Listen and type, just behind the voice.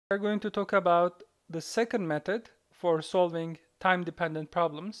We are going to talk about the second method for solving time-dependent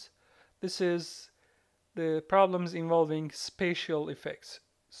problems. This is the problems involving spatial effects.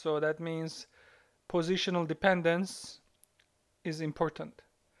 So that means positional dependence is important.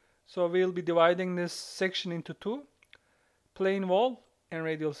 So we'll be dividing this section into two: plane wall and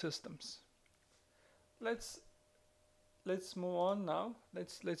radial systems. Let's move on now.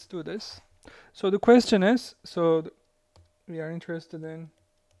 Let's do this. So the question is, we are interested in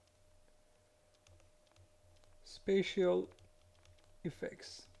spatial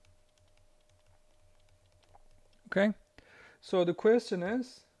effects. Okay, so the question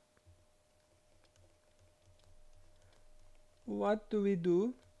is, what do we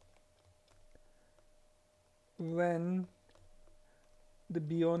do when the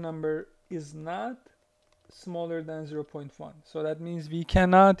BO number is not smaller than 0.1? So that means we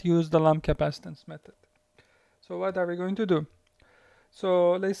cannot use the lump capacitance method. So what are we going to do?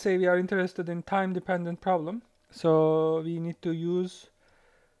 So let's say we are interested in time-dependent problem. So we need to use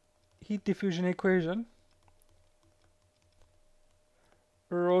heat diffusion equation,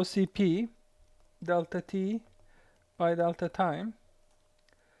 rho Cp delta T by delta time.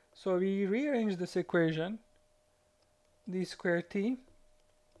 So we rearrange this equation, d squared T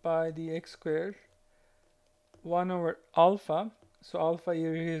by dx squared 1 over alpha. So alpha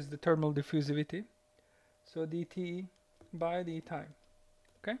here is the thermal diffusivity. So dt by d time.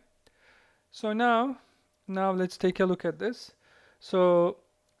 Okay. So now let's take a look at this. So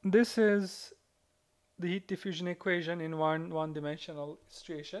this is the heat diffusion equation in one-dimensional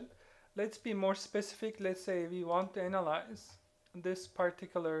situation. Let's be more specific. Let's say we want to analyze this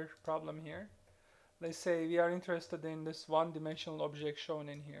particular problem here. Let's say we are interested in this one-dimensional object shown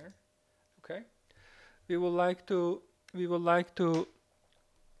in here. Okay. We would like to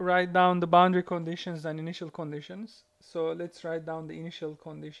write down the boundary conditions and initial conditions. So let's write down the initial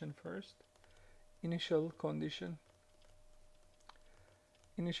condition first. Initial condition.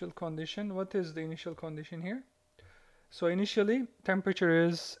 What is the initial condition here? So initially temperature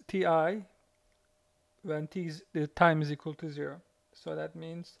is Ti when the time is equal to 0. So that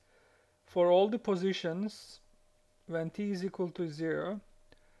means for all the positions when T is equal to 0,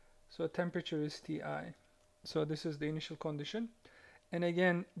 so temperature is Ti. So this is the initial condition. And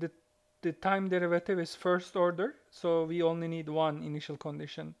again, the time derivative is first order, so we only need one initial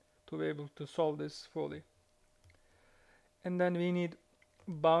condition to be able to solve this fully. And then we need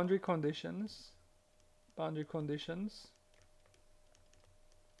boundary conditions. And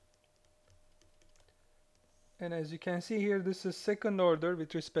as you can see here, this is second order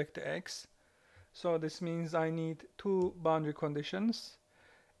with respect to x. So this means I need two boundary conditions.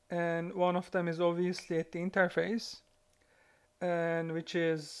 And one of them is obviously at the interface, and which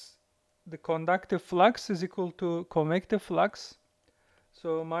is the conductive flux is equal to convective flux.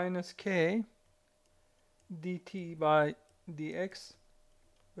 So minus k dt by dx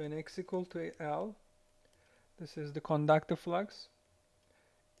when x equal to L. This is the conductive flux.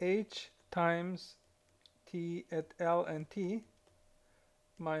 H times T at L and T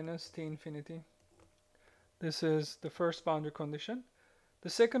minus T infinity. This is the first boundary condition. The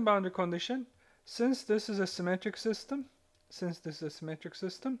second boundary condition, since this is a symmetric system,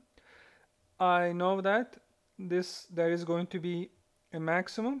 I know that there is going to be a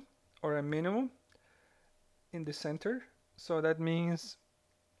maximum or a minimum in the center. So that means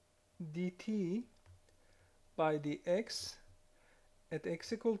dt by dx at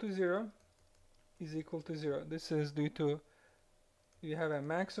x equal to 0 is equal to 0. This is due to you have a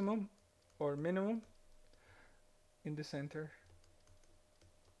maximum or minimum in the center.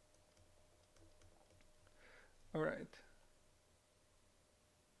 All right.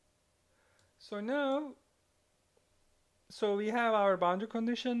 So now, we have our boundary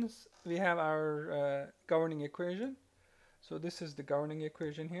conditions, we have our governing equation. So this is the governing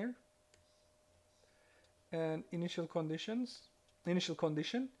equation here. And initial condition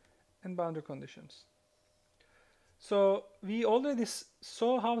and boundary conditions. So we have already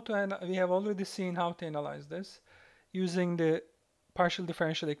seen how to analyze this using the partial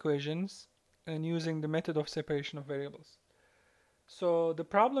differential equations and using the method of separation of variables. So the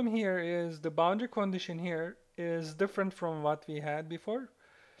problem here is the boundary condition here is different from what we had before.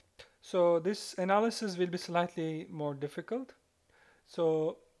 So this analysis will be slightly more difficult.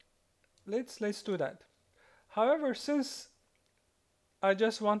 So let's do that. However, since I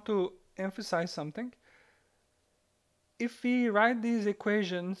just want to emphasize something, if we write these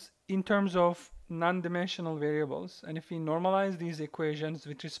equations in terms of non-dimensional variables, and if we normalize these equations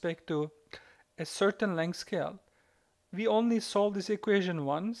with respect to a certain length scale, we only solve this equation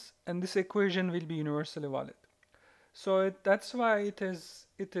once, and this equation will be universally valid. So that's why it is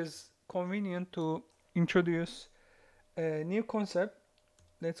convenient to introduce a new concept.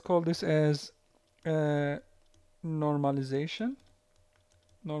 Let's call this as normalization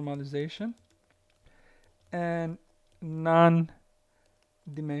and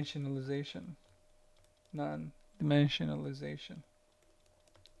non-dimensionalization.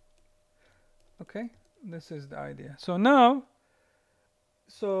 Okay, this is the idea.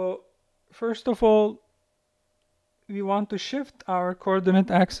 So first of all, we want to shift our coordinate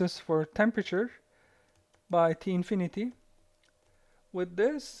axis for temperature by T infinity. With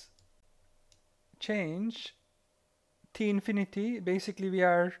this change, T infinity, basically we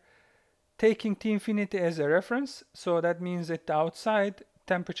are taking T infinity as a reference. So that means that the outside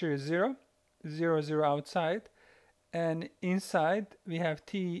temperature is 0, 0, 0 outside. And inside we have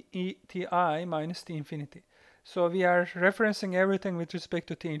Ti minus T infinity. So we are referencing everything with respect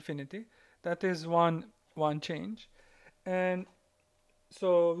to T infinity. That is one change. And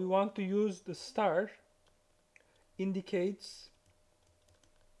so we want to use the star indicates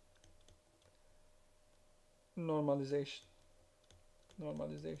normalization.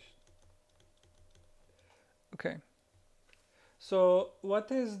 Okay. So what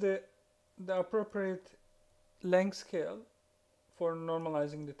is the appropriate length scale for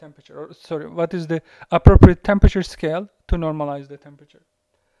normalizing the temperature? Or sorry, what is the appropriate temperature scale to normalize the temperature?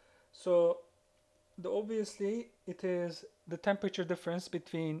 So obviously it is the temperature difference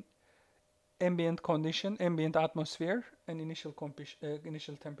between ambient condition, ambient atmosphere, and initial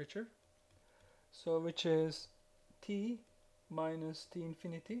temperature. So which is T minus T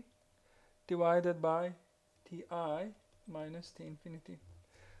infinity divided by Ti minus T infinity.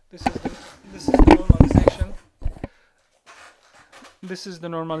 This is the normalization. This is the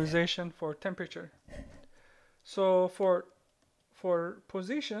normalization for temperature. So for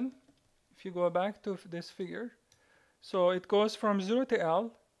position, if you go back to this figure, so it goes from 0 to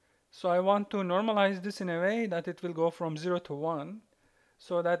L. So I want to normalize this in a way that it will go from 0 to 1.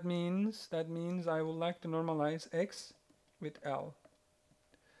 So that means I would like to normalize X with L.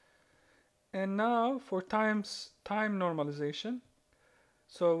 And now for time normalization.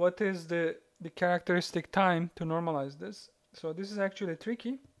 So what is the characteristic time to normalize this? So this is actually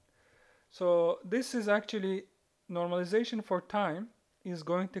tricky. So this is actually normalization for time is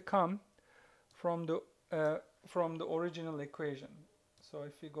going to come from the original equation. So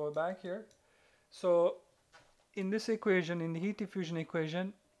if you go back here, so in this equation, in the heat diffusion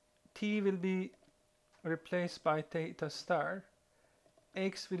equation, T will be replaced by theta star,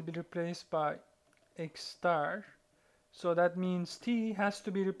 X will be replaced by X star. So that means T has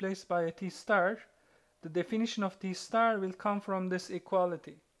to be replaced by a T star. The definition of T star will come from this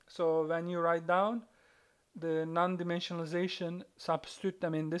equality. So when you write down the non-dimensionalization, substitute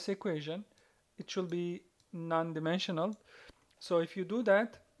them in this equation, it should be non-dimensional. So if you do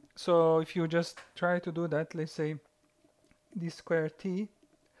that, so if you just try to do that, let's say d square T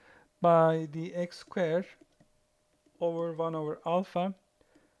by dx square over 1 over alpha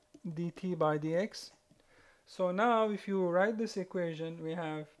dt by dx. So now if you write this equation, we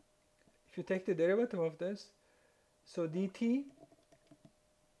have, if you take the derivative of this, so dt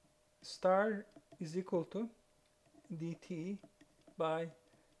star is equal to dt by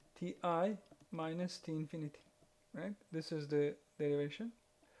ti minus t infinity, right? This is the derivation.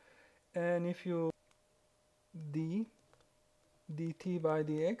 And if you dt by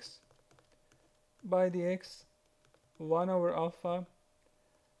dx 1 over alpha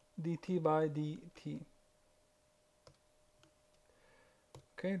dt by dt.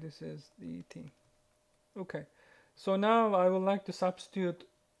 Okay, this is dt. Okay, so now I would like to substitute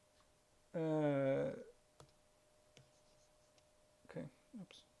okay,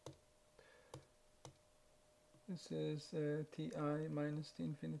 oops. This is ti minus t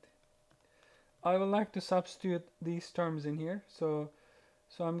infinity. I would like to substitute these terms in here. So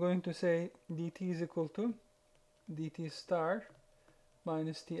I'm going to say dt is equal to dt star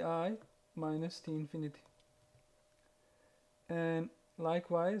minus ti minus t infinity. And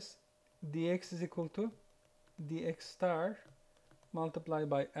likewise, dx is equal to dx star multiplied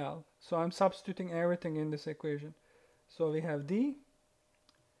by L. So I'm substituting everything in this equation. So we have d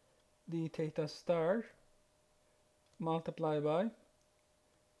theta star multiplied by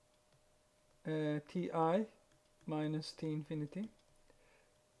ti minus t infinity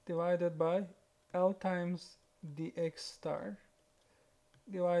divided by L times dx star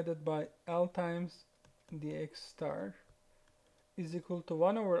divided by L times dx star is equal to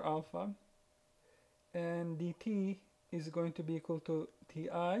 1 over alpha, and dt is going to be equal to ti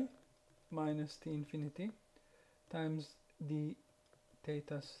minus t infinity times d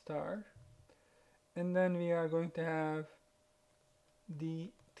theta star, and then we are going to have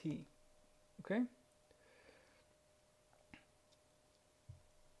dt. Okay,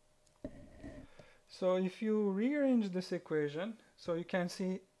 so if you rearrange this equation, so you can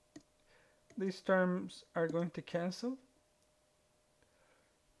see these terms are going to cancel.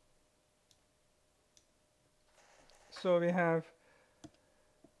 So we have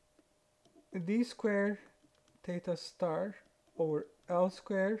d square theta star over L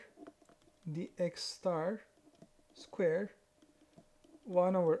square dx star square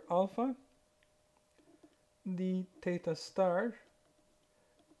 1 over alpha d theta star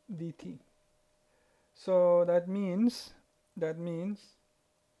dt. So that means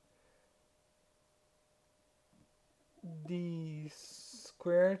d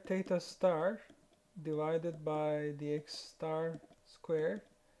square theta star divided by dx star square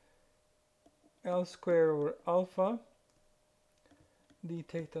L square over alpha d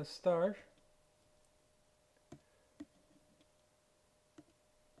theta star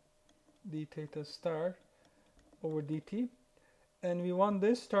over dt, and we want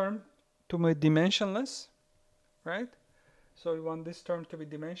this term to be dimensionless, right? So we want this term to be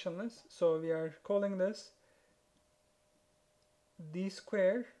dimensionless, so we are calling this d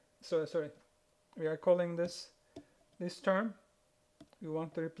square. So sorry, we are calling this term, we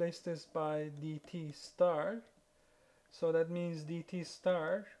want to replace this by dt star. So that means dt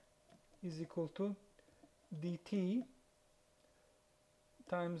star is equal to dt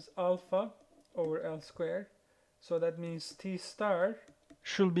times alpha over L square. So that means t star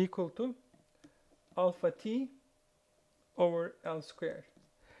should be equal to alpha t over L square,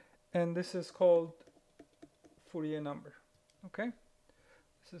 and this is called Fourier number. Okay,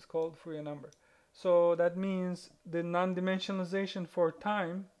 this is called Fourier number. So that means the non-dimensionalization for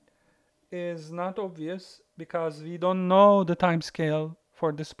time is not obvious because we don't know the time scale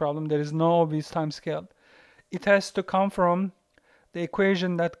for this problem. There is no obvious time scale. It has to come from the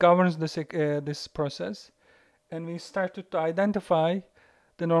equation that governs this process, and we started to identify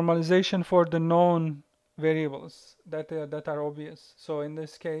the normalization for the known variables that are obvious. So in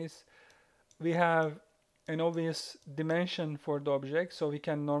this case, we have an obvious dimension for the object, so we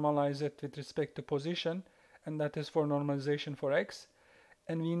can normalize it with respect to position, and that is for normalization for x.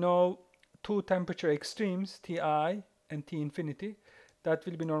 And we know two temperature extremes, Ti and T infinity. That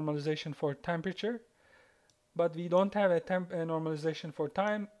will be normalization for temperature, but we don't have a normalization for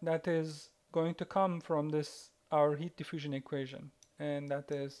time. That is going to come from this our heat diffusion equation, and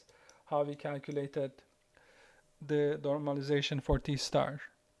that is how we calculated the normalization for T star.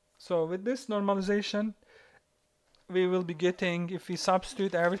 So with this normalization, we will be getting, if we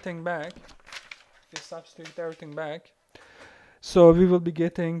substitute everything back, so we will be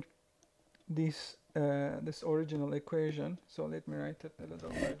getting this this original equation. So let me write it a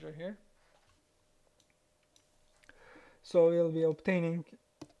little larger here. So we'll be obtaining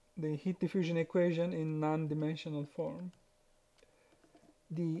the heat diffusion equation in non-dimensional form.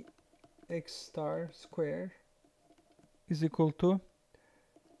 dx star square is equal to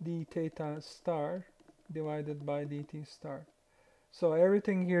d theta star divided by dt star. So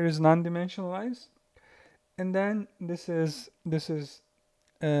everything here is non-dimensionalized, and then this is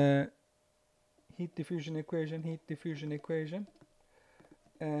heat diffusion equation,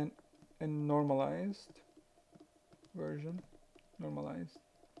 and a normalized version,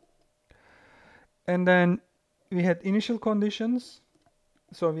 and then we had initial conditions.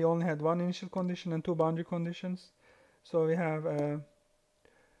 So we only had one initial condition and two boundary conditions. So we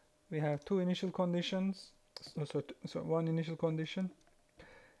have two initial conditions, so one initial condition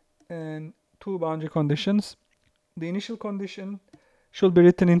and two boundary conditions. The initial condition should be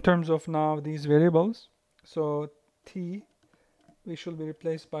written in terms of now these variables. So t, we should be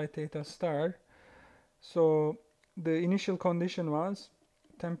replaced by theta star. So the initial condition was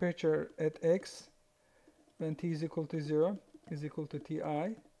temperature at x when t is equal to 0 is equal to Ti.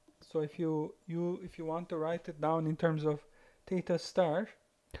 So if you want to write it down in terms of theta star,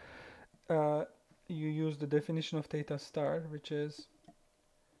 you use the definition of theta star, which is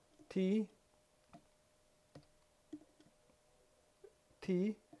t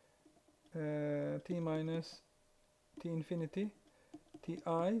minus t infinity, Ti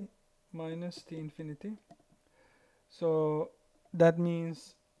minus t infinity. So that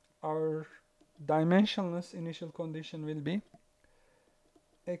means our dimensionless initial condition will be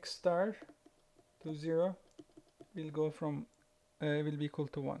x star to 0 will go from will be equal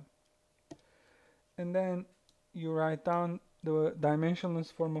to 1, and then you write down the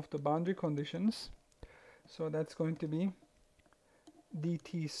dimensionless form of the boundary conditions. So that's going to be d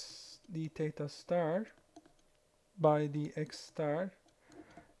theta star by dx star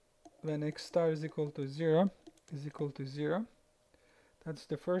when x star is equal to 0 is equal to 0. That's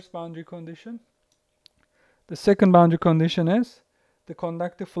the first boundary condition. The second boundary condition is the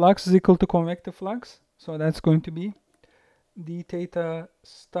conductive flux is equal to convective flux. So that's going to be d theta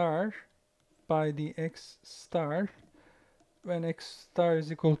star by dx star when x star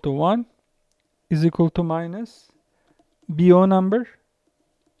is equal to 1 is equal to minus BO number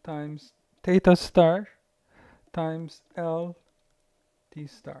times theta star times L T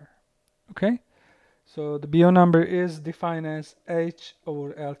star. Okay, so the BO number is defined as H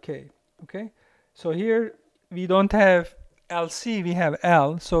over LK. Okay, so here we don't have LC, we have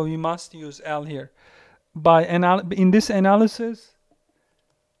L, so we must use L here. In this analysis,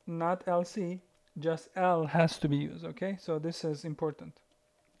 not LC, just L has to be used. Okay, so this is important.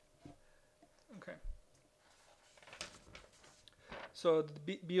 Okay, so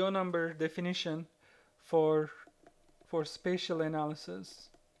the BO number definition for spatial analysis,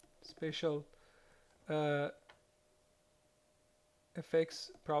 spatial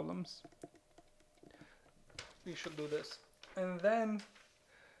effects problems, we should do this. And then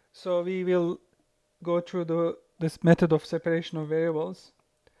so we will go through this method of separation of variables.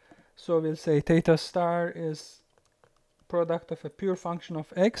 So we'll say theta star is product of a pure function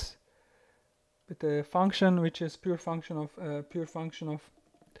of x with a function which is pure function of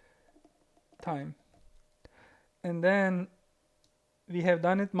time. And then we have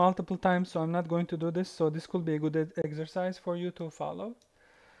done it multiple times, so I'm not going to do this. So this could be a good exercise for you to follow.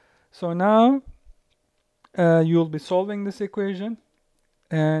 So now you'll be solving this equation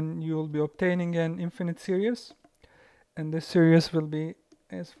and you'll be obtaining an infinite series, and this series will be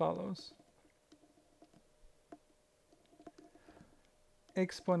as follows: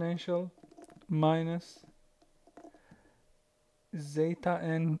 exponential minus zeta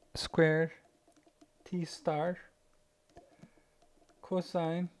n square t star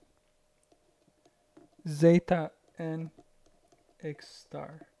cosine zeta n x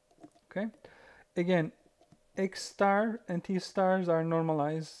star. Okay, again, x star and t stars are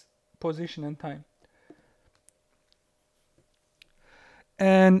normalized position and time.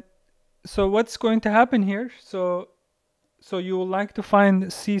 And so what's going to happen here? So you would like to find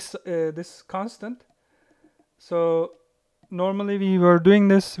this constant. So normally we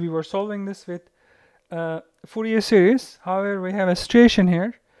were solving this with Fourier series. However, we have a situation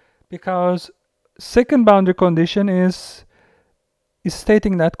here because second boundary condition is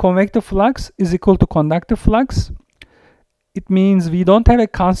stating that convective flux is equal to conductive flux. It means we don't have a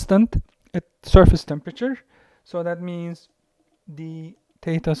constant at surface temperature. So that means the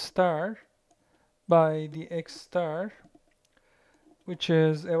theta star by the x star, which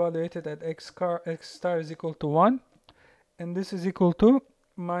is evaluated at x star is equal to 1, and this is equal to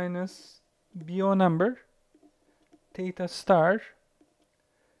minus BO number theta star,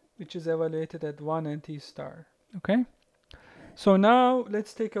 which is evaluated at 1 and t star. Okay, so now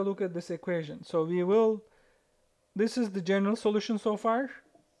let's take a look at this equation. So this is the general solution so far,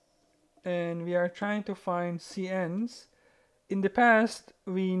 and we are trying to find CNs. In the past,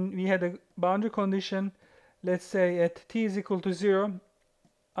 we had a boundary condition. Let's say at t is equal to 0,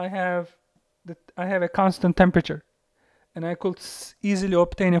 I have a constant temperature, and I could easily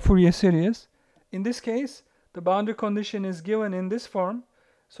obtain a Fourier series. In this case, the boundary condition is given in this form,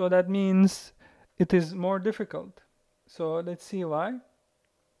 so that means it is more difficult. So let's see why.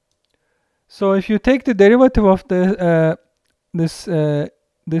 So if you take the derivative of this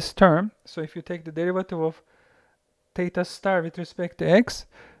term, so if you take the derivative of theta star with respect to x,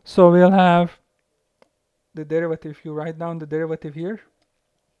 so we'll have the derivative. If you write down the derivative here,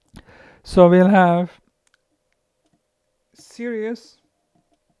 so we'll have series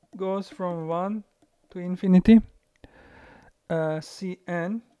goes from 1 to infinity,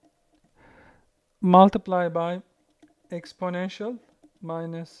 Cn multiplied by exponential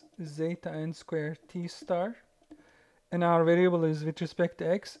minus zeta n square t star, and our variable is with respect to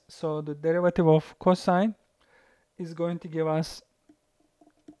x, so the derivative of cosine is going to give us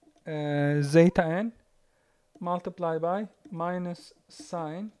zeta n multiplied by minus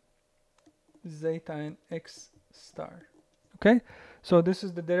sine zeta n x star. Okay, so this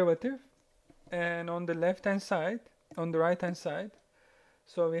is the derivative, and on the left hand side, on the right hand side,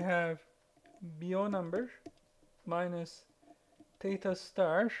 so we have BO number minus theta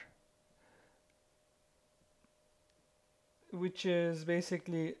star, which is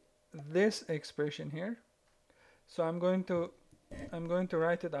basically this expression here. So I'm going to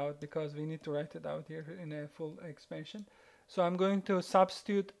write it out because we need to write it out here in a full expansion. So I'm going to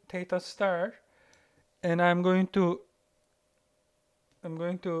substitute theta star, and I'm going to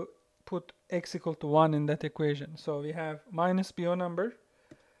put x equal to 1 in that equation. So we have minus BO number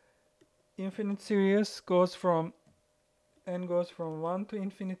infinite series goes from n goes from 1 to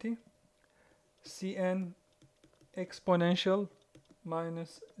infinity, Cn exponential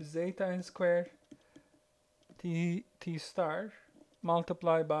minus zeta n squared t star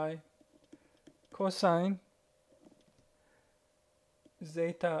multiplied by cosine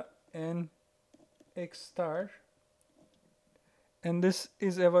zeta n x star, and this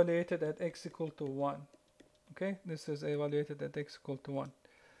is evaluated at x equal to 1. Okay, this is evaluated at x equal to 1.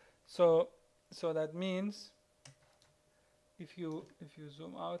 So that means if you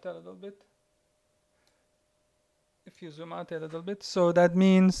zoom out a little bit, so that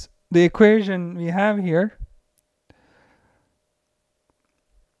means the equation we have here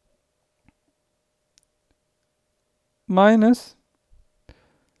minus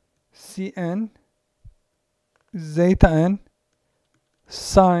Cn zeta n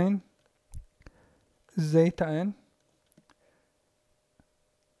sine zeta n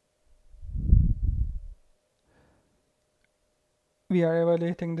we are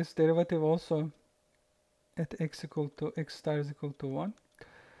evaluating this derivative also at x star is equal to 1.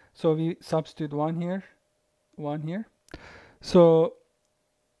 So we substitute 1 here, 1 here. So,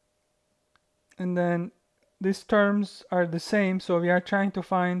 and then these terms are the same, so we are trying to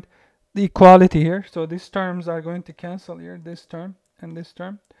find the equality here. So these terms are going to cancel here, this term and this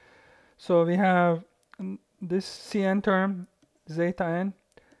term. So we have this Cn term, zeta n,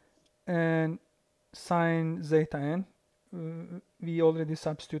 and sine zeta n. We already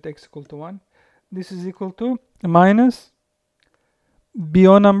substitute x equal to 1. This is equal to minus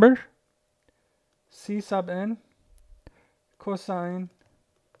BO number C sub n cosine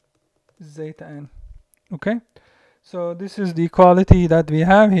zeta n. Okay, so this is the equality that we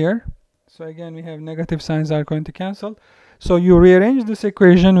have here. So again, we have negative signs are going to cancel. So you rearrange this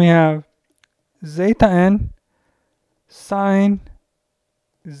equation, we have zeta n sine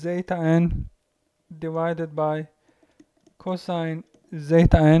zeta n divided by cosine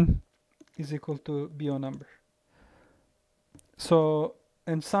zeta n is equal to BO number. So,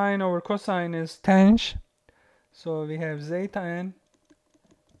 and sine over cosine is tanh. So we have zeta n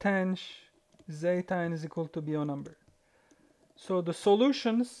tanh zeta n is equal to BO number. So the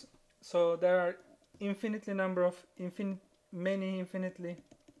solutions, so there are infinitely many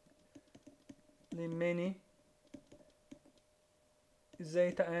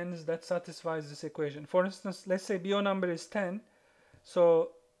zeta n's that satisfies this equation. For instance, let's say BO number is 10.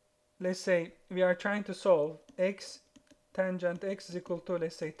 So let's say we are trying to solve x tangent x is equal to,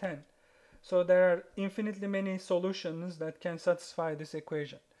 let's say, 10. So there are infinitely many solutions that can satisfy this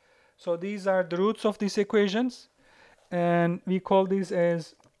equation. So these are the roots of these equations, and we call these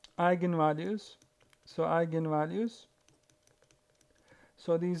as eigenvalues. So eigenvalues.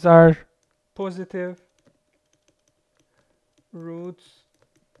 So these are positive roots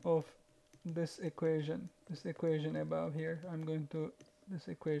of this equation above here. I'm going to this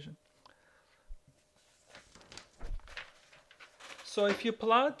equation. So if you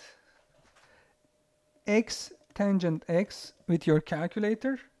plot x tangent x with your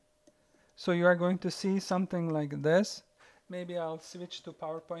calculator, so you are going to see something like this. Maybe I'll switch to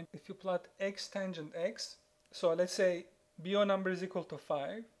PowerPoint. If you plot x tangent x, so let's say BO number is equal to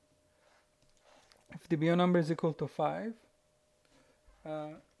 5. If the BO number is equal to 5,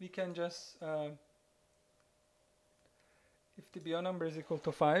 we can just, if the BO number is equal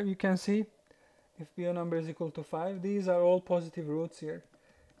to 5, you can see if BO number is equal to 5, these are all positive roots here.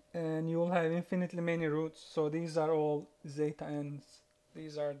 And you will have infinitely many roots. So these are all zeta n's.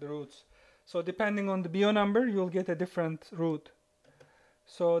 These are the roots. So depending on the BO number, you'll get a different root.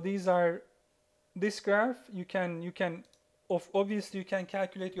 So these are, this graph, you can obviously you can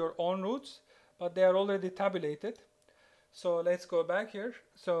calculate your own roots, but they are already tabulated. So let's go back here.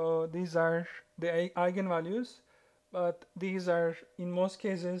 So these are the eigenvalues, but these are, in most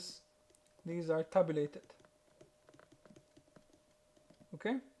cases, these are tabulated.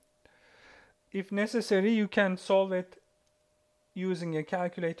 Okay? If necessary, you can solve it using a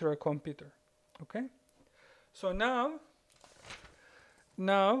calculator or a computer. Okay? So now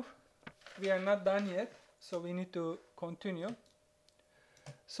we are not done yet, so we need to continue.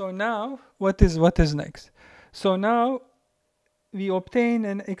 So now what is next? So now we obtain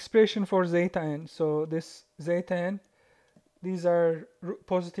an expression for zeta n. So this zeta n, these are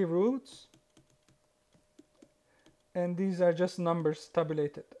positive roots, and these are just numbers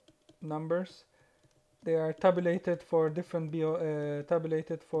tabulated. Numbers, they are tabulated for different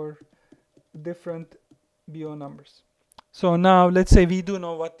BO numbers. So now let's say we do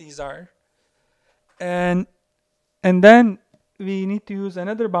know what these are, and then we need to use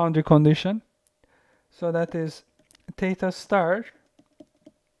another boundary condition. So that is theta star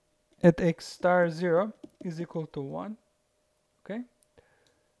at x star 0 is equal to 1. Okay,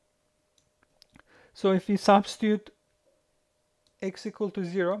 so if we substitute x equal to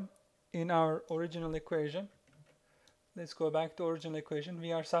 0 in our original equation, let's go back to original equation.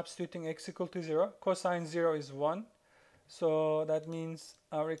 We are substituting x equal to 0. Cosine 0 is 1. So that means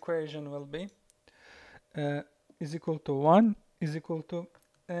our equation will be is equal to 1 is equal to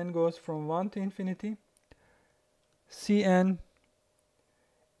n goes from 1 to infinity Cn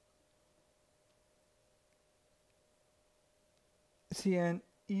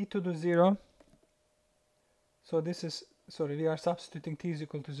e to the 0. So this is, sorry, we are substituting t is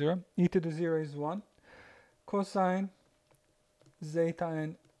equal to 0. E to the 0 is 1. Cosine zeta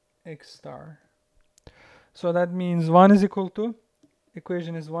n x star. So that means 1 is equal to,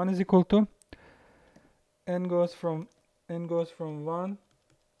 equation is 1 is equal to n goes from 1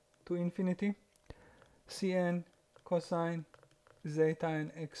 to infinity Cn cosine zeta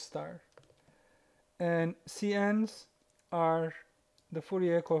n x star. And Cn's are the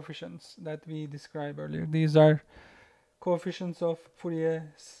Fourier coefficients that we described earlier. These are coefficients of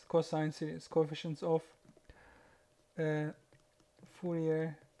Fourier cosine series, coefficients of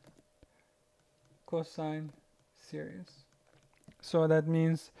Fourier cosine series. So that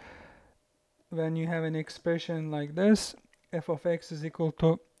means when you have an expression like this, f of x is equal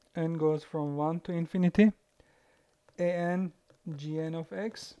to n goes from 1 to infinity an gn of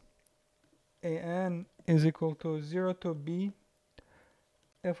x, an is equal to 0 to b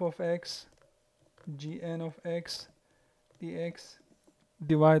f of x gn of x dx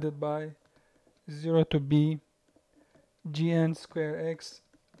divided by 0 to b gn square x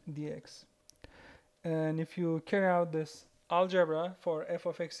dx. And if you carry out this algebra for f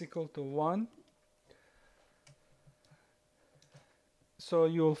of x equal to 1, so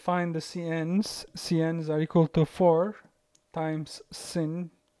you will find the CNs are equal to 4 times sin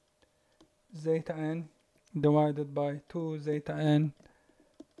zeta n divided by 2 zeta n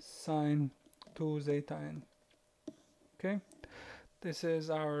sine 2 zeta n. Okay, this is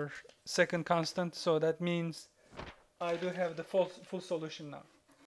our second constant, so that means I do have the full solution now.